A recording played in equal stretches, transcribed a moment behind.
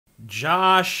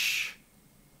Josh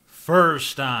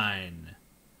Feuerstein.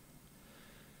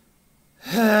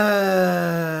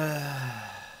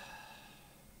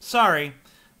 Sorry,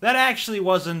 that actually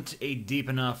wasn't a deep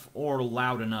enough or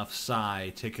loud enough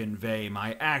sigh to convey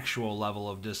my actual level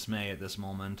of dismay at this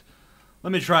moment.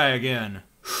 Let me try again.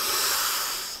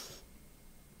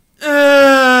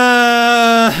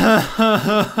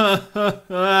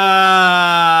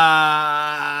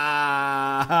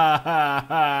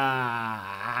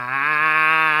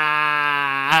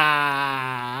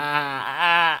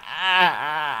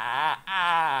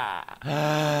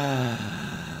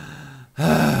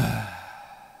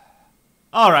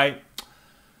 Alright,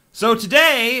 so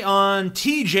today on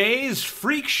TJ's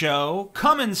Freak Show,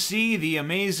 come and see the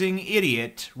amazing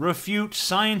idiot refute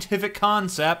scientific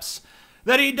concepts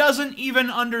that he doesn't even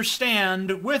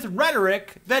understand with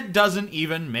rhetoric that doesn't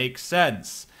even make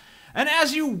sense. And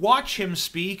as you watch him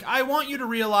speak, I want you to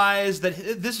realize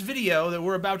that this video that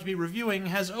we're about to be reviewing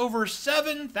has over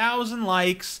 7,000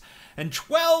 likes and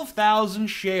 12,000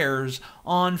 shares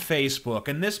on Facebook.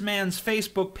 And this man's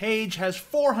Facebook page has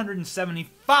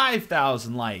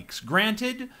 475,000 likes.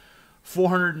 Granted,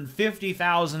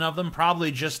 450,000 of them probably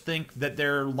just think that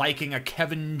they're liking a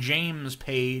Kevin James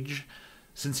page,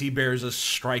 since he bears a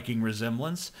striking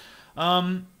resemblance.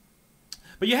 But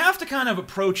you have to kind of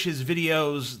approach his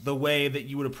videos the way that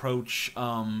you would approach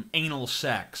anal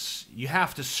sex. You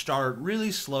have to start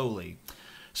really slowly.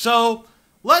 So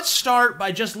let's start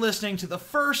by just listening to the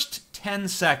first 10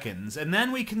 seconds, and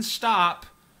then we can stop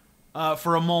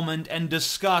for a moment and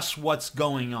discuss what's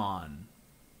going on.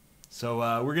 So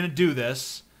we're going to do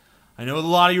this. I know a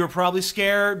lot of you are probably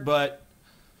scared, but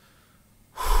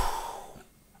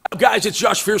guys, it's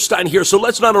Josh Feuerstein here, so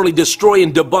let's not only destroy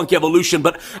and debunk evolution,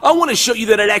 but I want to show you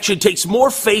that it actually takes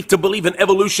more faith to believe in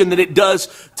evolution than it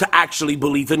does to actually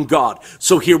believe in God.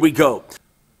 So here we go.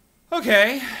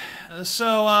 Okay,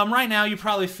 so right now you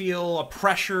probably feel a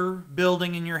pressure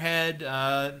building in your head.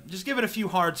 Just give it a few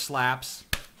hard slaps.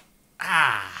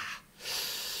 Ah.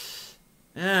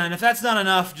 And if that's not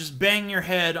enough, just bang your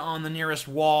head on the nearest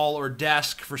wall or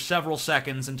desk for several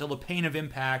seconds until the pain of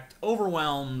impact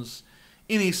overwhelms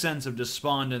any sense of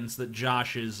despondence that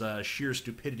Josh's sheer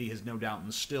stupidity has no doubt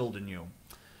instilled in you.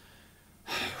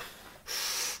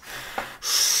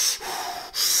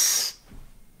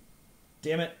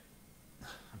 Damn it.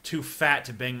 I'm too fat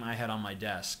to bang my head on my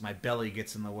desk. My belly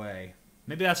gets in the way.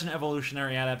 Maybe that's an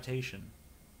evolutionary adaptation.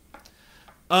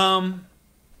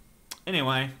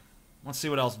 Anyway, let's see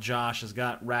what else Josh has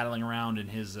got rattling around in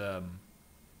his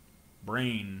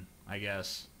brain, I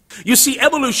guess. You see,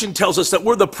 evolution tells us that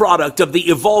we're the product of the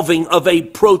evolving of a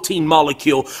protein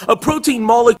molecule. A protein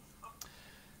molecule...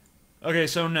 Okay,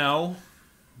 so no.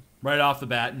 Right off the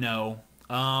bat, no.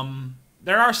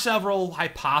 There are several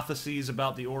hypotheses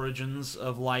about the origins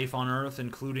of life on Earth,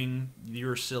 including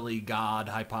your silly God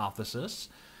hypothesis,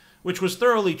 which was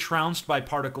thoroughly trounced by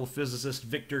particle physicist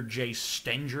Victor J.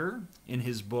 Stenger in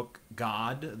his book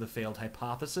God, the Failed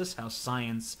Hypothesis, How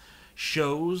Science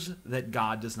Shows That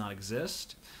God Does Not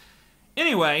Exist.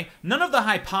 Anyway, none of the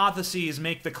hypotheses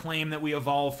make the claim that we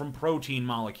evolved from protein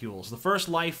molecules. The first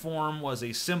life form was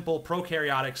a simple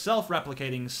prokaryotic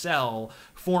self-replicating cell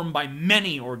formed by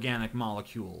many organic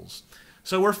molecules.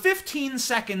 So we're 15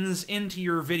 seconds into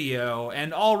your video,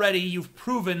 and already you've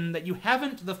proven that you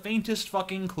haven't the faintest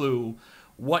fucking clue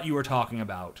what you were talking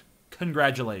about.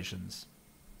 Congratulations.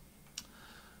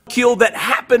 That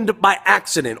happened by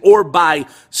accident or by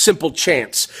simple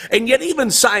chance. And yet even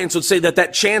science would say that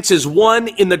that chance is 1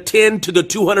 in the 10 to the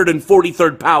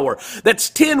 243rd power. That's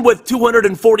 10 with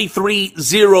 243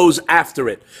 zeros after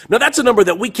it. Now that's a number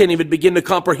that we can't even begin to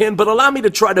comprehend, but allow me to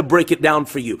try to break it down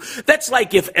for you. That's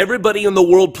like if everybody in the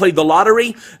world played the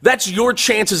lottery, that's your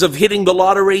chances of hitting the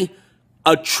lottery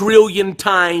 1 trillion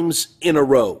times in a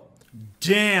row.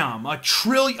 Damn, a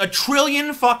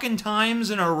trillion fucking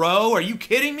times in a row? Are you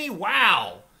kidding me?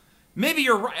 Wow. Maybe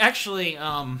you're right. Actually,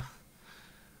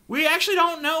 we actually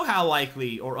don't know how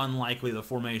likely or unlikely the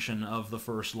formation of the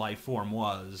first life form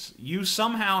was. You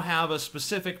somehow have a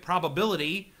specific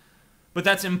probability, but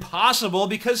that's impossible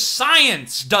because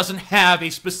science doesn't have a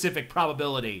specific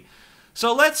probability.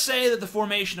 So let's say that the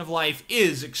formation of life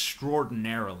is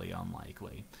extraordinarily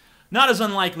unlikely. Not as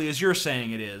unlikely as you're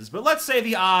saying it is, but let's say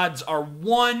the odds are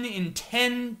 1 in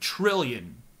 10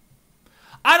 trillion.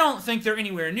 I don't think they're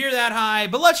anywhere near that high,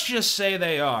 but let's just say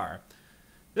they are.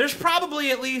 There's probably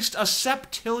at least a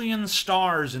septillion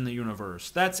stars in the universe.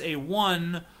 That's a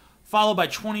 1 followed by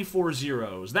 24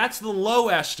 zeros. That's the low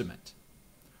estimate.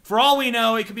 For all we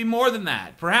know, it could be more than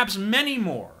that, perhaps many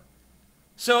more.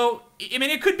 So, I mean,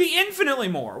 it could be infinitely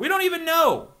more. We don't even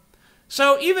know.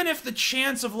 So even if the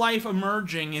chance of life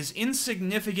emerging is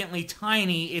insignificantly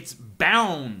tiny, it's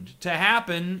bound to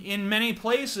happen in many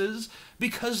places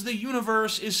because the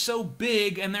universe is so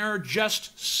big and there are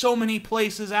just so many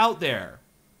places out there.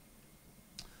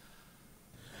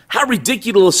 How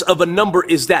ridiculous of a number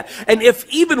is that? And if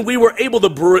even we were able to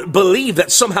believe that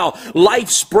somehow life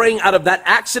sprang out of that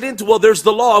accident, well, there's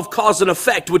the law of cause and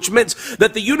effect, which means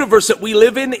that the universe that we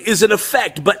live in is an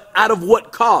effect, but out of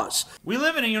what cause? We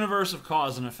live in a universe of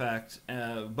cause and effect,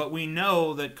 but we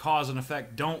know that cause and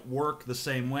effect don't work the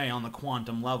same way on the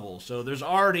quantum level. So there's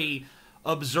already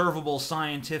observable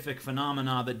scientific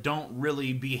phenomena that don't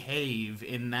really behave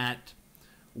in that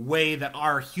way that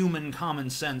our human common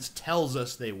sense tells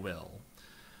us they will.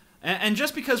 And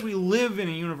just because we live in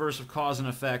a universe of cause and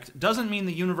effect doesn't mean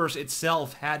the universe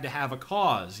itself had to have a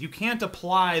cause. You can't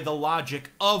apply the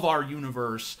logic of our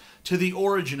universe to the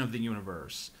origin of the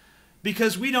universe,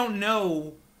 because we don't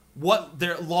know what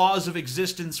their laws of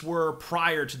existence were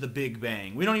prior to the Big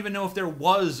Bang. We don't even know if there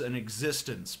was an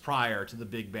existence prior to the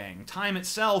Big Bang. Time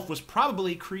itself was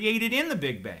probably created in the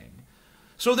Big Bang.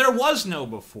 So there was no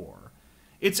before.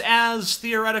 It's as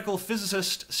theoretical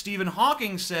physicist Stephen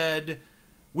Hawking said,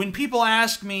 when people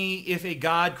ask me if a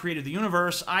God created the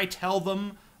universe, I tell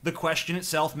them the question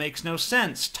itself makes no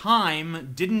sense.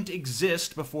 Time didn't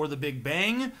exist before the Big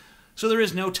Bang, so there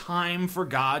is no time for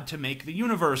God to make the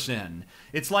universe in.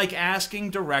 It's like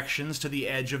asking directions to the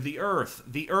edge of the Earth.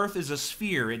 The Earth is a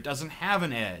sphere, it doesn't have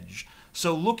an edge,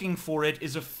 so looking for it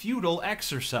is a futile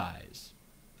exercise.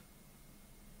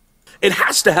 It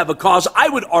has to have a cause. I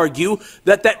would argue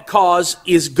that that cause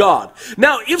is God.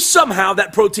 Now, if somehow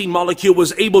that protein molecule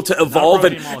was able to evolve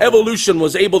and evolution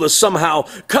was able to somehow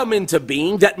come into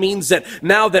being, that means that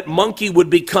now that monkey would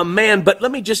become man. But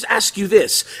let me just ask you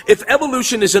this. If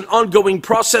evolution is an ongoing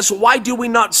process, why do we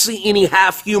not see any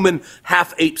half-human,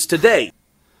 half-apes today?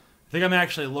 I think I'm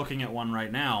actually looking at one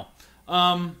right now.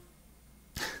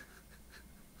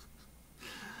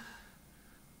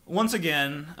 Once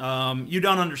again, you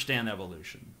don't understand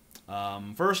evolution.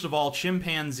 First of all,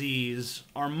 chimpanzees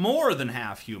are more than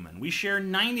half human. We share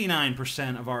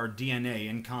 99% of our DNA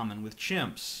in common with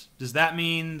chimps. Does that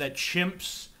mean that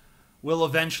chimps will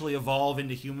eventually evolve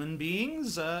into human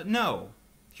beings? No.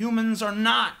 Humans are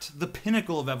not the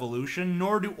pinnacle of evolution,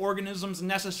 nor do organisms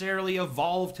necessarily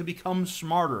evolve to become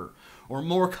smarter or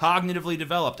more cognitively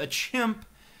developed. A chimp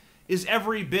is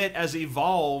every bit as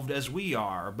evolved as we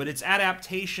are, but its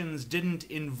adaptations didn't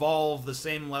involve the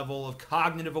same level of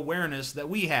cognitive awareness that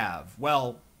we have.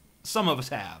 Well, some of us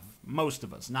have. Most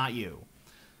of us, not you.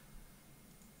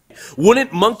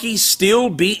 Wouldn't monkeys still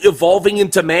be evolving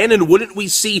into man, and wouldn't we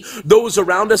see those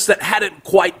around us that hadn't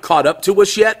quite caught up to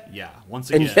us yet? Yeah, once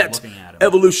again, and yet, looking at it.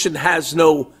 Evolution has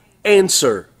no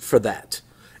answer for that.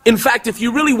 In fact, if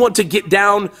you really want to get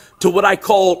down to what I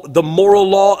call the moral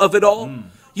law of it all,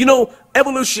 you know,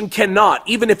 evolution cannot,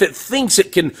 even if it thinks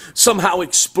it can somehow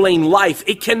explain life,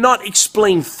 it cannot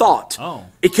explain thought.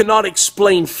 It cannot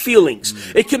explain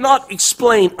feelings. It cannot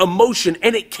explain emotion,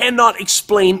 and it cannot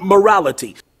explain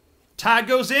morality. Tide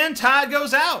goes in, tide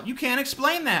goes out. You can't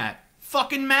explain that.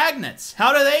 Fucking magnets.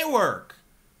 How do they work?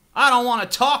 I don't want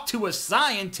to talk to a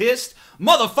scientist.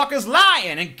 Motherfucker's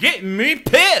lying and getting me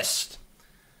pissed.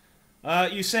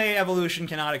 You say evolution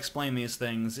cannot explain these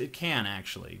things. It can,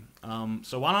 actually.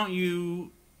 So why don't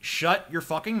you shut your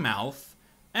fucking mouth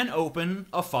and open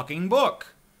a fucking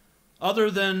book? Other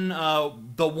than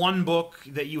the one book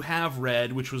that you have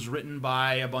read, which was written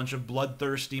by a bunch of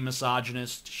bloodthirsty,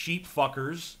 misogynist sheep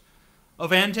fuckers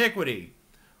of antiquity.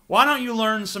 Why don't you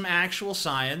learn some actual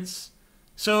science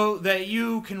so that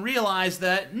you can realize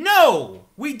that, no,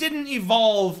 we didn't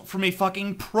evolve from a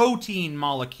fucking protein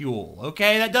molecule,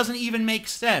 okay? That doesn't even make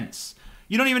sense.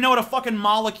 You don't even know what a fucking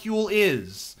molecule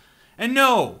is. And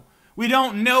no, we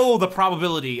don't know the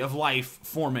probability of life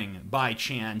forming by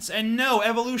chance. And no,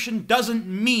 evolution doesn't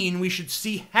mean we should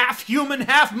see half human,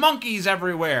 half monkeys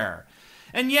everywhere.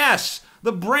 And yes,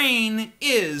 the brain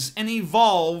is an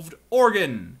evolved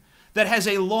organ that has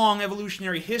a long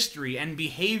evolutionary history, and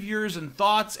behaviors and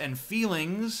thoughts and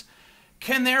feelings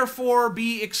can therefore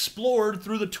be explored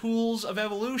through the tools of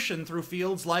evolution through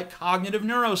fields like cognitive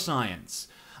neuroscience.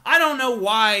 I don't know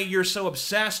why you're so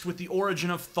obsessed with the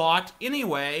origin of thought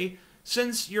anyway,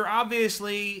 since you're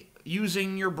obviously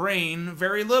using your brain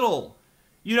very little.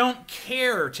 You don't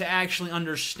care to actually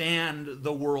understand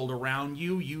the world around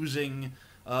you using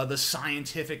the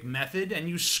scientific method, and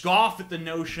you scoff at the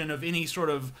notion of any sort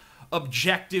of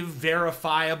objective,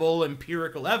 verifiable,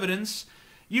 empirical evidence.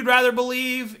 You'd rather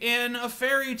believe in a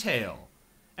fairy tale.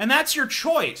 And that's your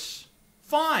choice.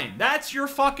 fine. That's your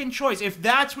fucking choice. If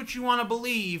that's what you want to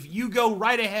believe, you go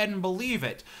right ahead and believe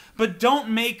it. But don't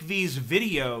make these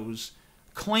videos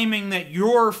claiming that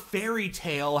your fairy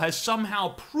tale has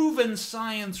somehow proven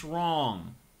science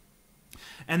wrong,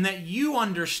 and that you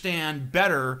understand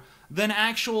better than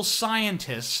actual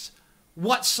scientists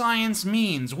what science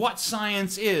means, what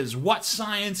science is, what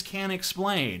science can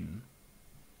explain.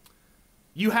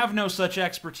 You have no such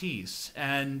expertise,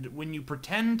 and when you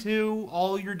pretend to,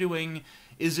 all you're doing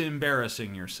is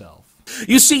embarrassing yourself.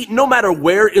 You see, no matter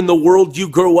where in the world you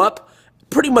grow up,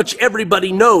 pretty much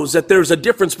everybody knows that there's a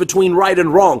difference between right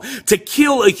and wrong. To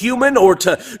kill a human or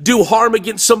to do harm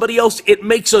against somebody else, it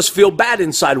makes us feel bad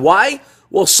inside. Why?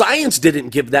 Well, science didn't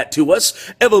give that to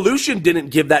us. Evolution didn't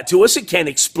give that to us. It can't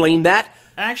explain that.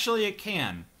 Actually, it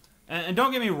can. And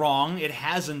don't get me wrong, it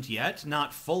hasn't yet,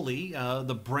 not fully.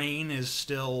 The brain is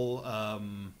still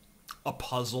a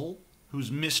puzzle whose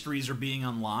mysteries are being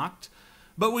unlocked.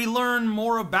 But we learn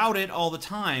more about it all the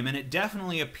time, and it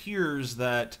definitely appears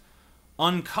that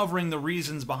uncovering the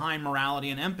reasons behind morality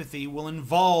and empathy will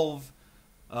involve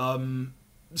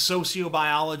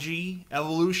sociobiology,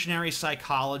 evolutionary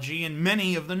psychology, and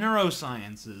many of the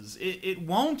neurosciences. It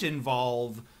won't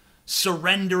involve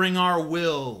surrendering our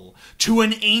will to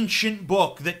an ancient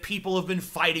book that people have been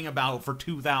fighting about for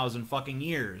 2,000 fucking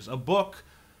years. A book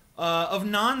of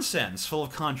nonsense, full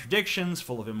of contradictions,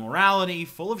 full of immorality,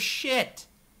 full of shit.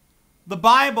 The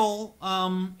Bible,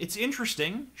 it's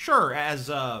interesting, sure, as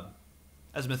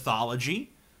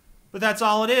mythology, but that's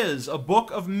all it is. A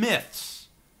book of myths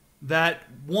that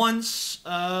once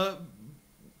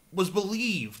was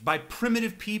believed by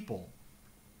primitive people.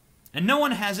 And no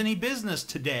one has any business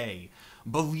today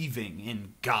believing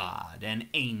in God and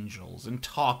angels and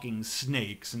talking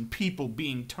snakes and people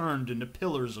being turned into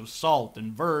pillars of salt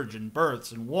and virgin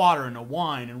births and water into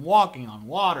wine and walking on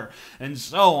water and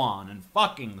so on and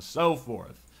fucking so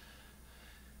forth.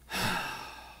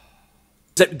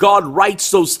 That God writes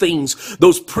those things,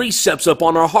 those precepts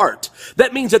upon our heart.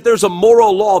 That means that there's a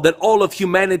moral law that all of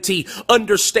humanity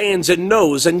understands and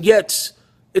knows, and yet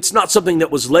it's not something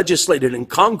that was legislated in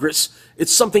Congress.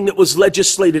 It's something that was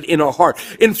legislated in our heart.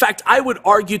 In fact, I would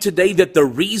argue today that the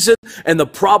reason and the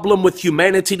problem with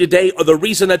humanity today, or the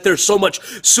reason that there's so much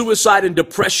suicide and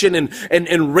depression and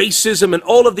racism and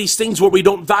all of these things where we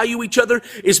don't value each other,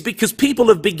 is because people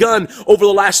have begun over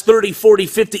the last 30, 40,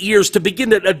 50 years to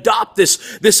begin to adopt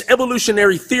this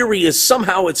evolutionary theory as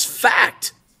somehow it's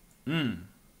fact.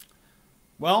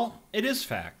 Well, it is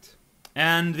fact.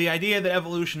 And the idea that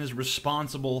evolution is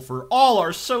responsible for all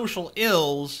our social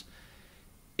ills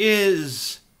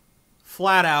is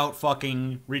flat out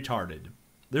fucking retarded.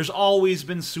 There's always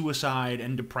been suicide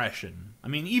and depression. I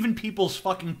mean, even people's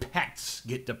fucking pets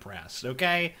get depressed,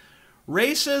 okay?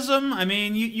 Racism, I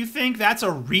mean, you think that's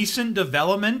a recent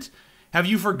development? Have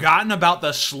you forgotten about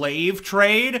the slave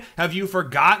trade? Have you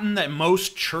forgotten that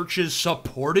most churches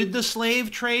supported the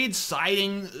slave trade,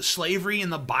 citing slavery in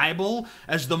the Bible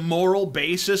as the moral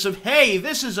basis of, hey,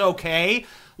 this is okay.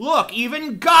 Look,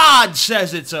 even God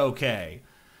says it's okay.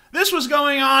 This was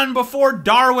going on before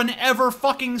Darwin ever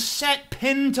fucking set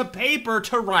pen to paper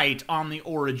to write on the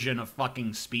origin of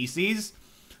fucking species.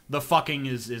 The fucking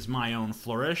is my own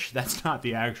flourish. That's not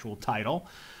the actual title.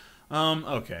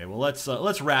 Okay, well,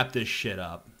 let's wrap this shit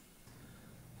up.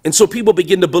 And so people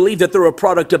begin to believe that they're a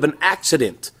product of an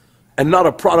accident and not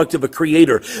a product of a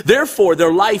creator. Therefore,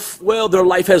 their life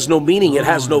has no meaning. It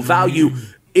has no value.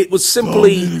 It was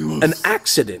simply an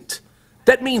accident.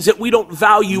 That means that we don't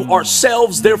value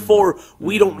ourselves. Therefore,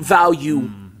 we don't value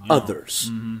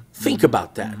others. Think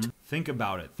about that. Think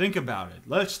about it. Think about it.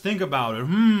 Let's think about it.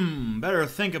 Better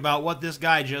think about what this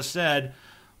guy just said.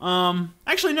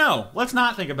 Actually, no. Let's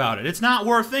not think about it. It's not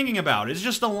worth thinking about. It's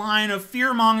just a line of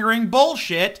fear-mongering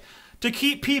bullshit to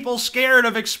keep people scared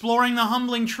of exploring the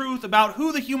humbling truth about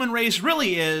who the human race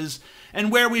really is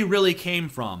and where we really came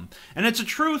from. And it's a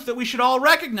truth that we should all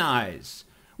recognize.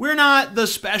 We're not the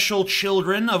special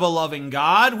children of a loving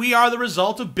God. We are the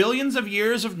result of billions of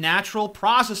years of natural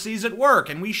processes at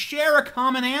work, and we share a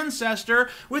common ancestor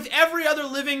with every other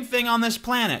living thing on this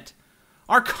planet.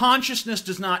 Our consciousness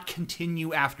does not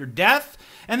continue after death,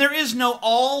 and there is no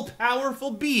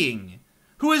all-powerful being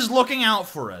who is looking out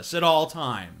for us at all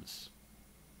times.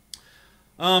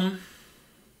 You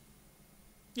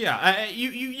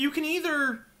can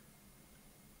either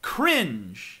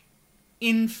cringe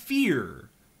in fear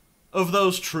of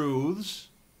those truths,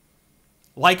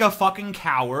 like a fucking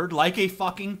coward, like a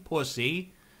fucking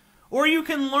pussy, or you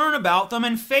can learn about them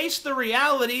and face the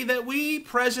reality that we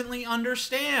presently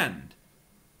understand.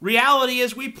 Reality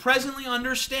as we presently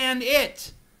understand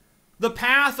it. The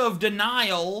path of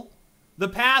denial The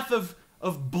path of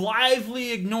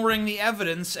blithely ignoring the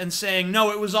evidence and saying, no,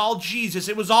 it was all Jesus,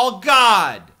 it was all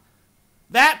God.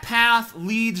 That path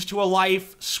leads to a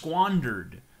life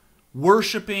squandered,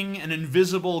 worshiping an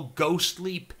invisible,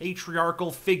 ghostly,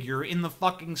 patriarchal figure in the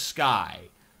fucking sky.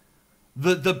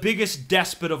 The biggest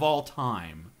despot of all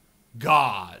time.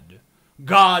 God.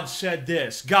 God said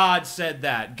this. God said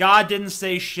that. God didn't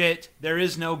say shit. There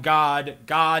is no God.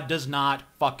 God does not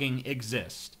fucking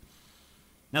exist.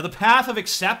 Now, the path of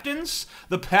acceptance,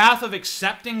 the path of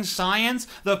accepting science,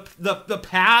 the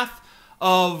path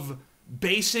of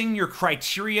basing your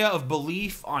criteria of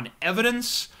belief on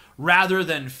evidence rather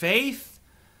than faith,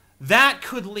 that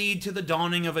could lead to the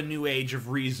dawning of a new age of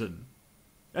reason.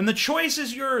 And the choice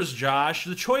is yours, Josh.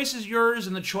 The choice is yours,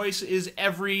 and the choice is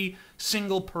every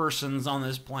single person's on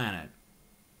this planet.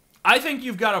 I think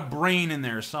you've got a brain in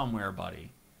there somewhere,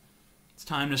 buddy. It's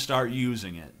time to start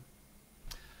using it.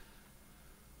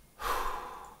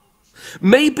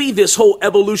 Maybe this whole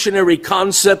evolutionary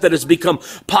concept that has become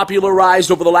popularized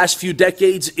over the last few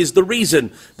decades is the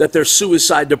reason that there's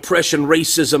suicide, depression,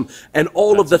 racism, and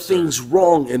all of the things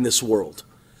wrong in this world.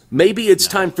 Maybe it's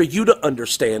time for you to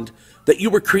understand that you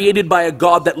were created by a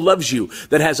God that loves you,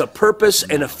 that has a purpose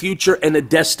and a future and a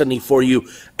destiny for you.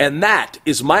 And that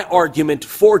is my argument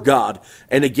for God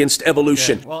and against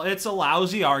evolution. Okay. Well, it's a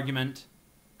lousy argument.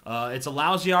 It's a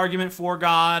lousy argument for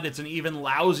God. It's an even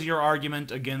lousier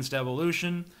argument against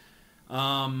evolution.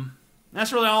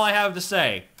 That's really all I have to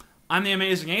say. I'm the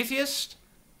Amazing Atheist.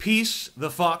 Peace the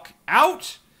fuck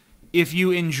out. If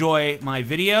you enjoy my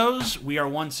videos, we are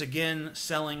once again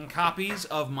selling copies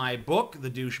of my book, The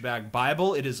Douchebag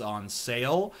Bible. It is on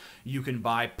sale. You can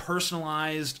buy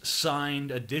personalized,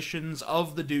 signed editions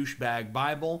of The Douchebag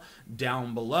Bible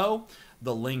down below.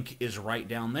 The link is right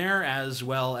down there, as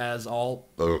well as all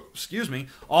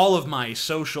of my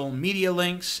social media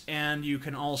links, and you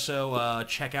can also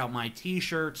check out my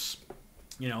t-shirts.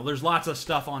 You know, there's lots of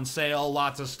stuff on sale,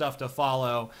 lots of stuff to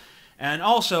follow. And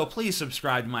also, please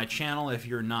subscribe to my channel if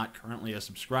you're not currently a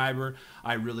subscriber.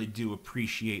 I really do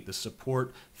appreciate the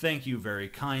support. Thank you very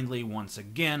kindly. Once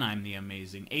again, I'm the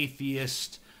Amazing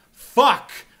Atheist.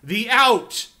 Fuck the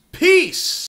out. Peace!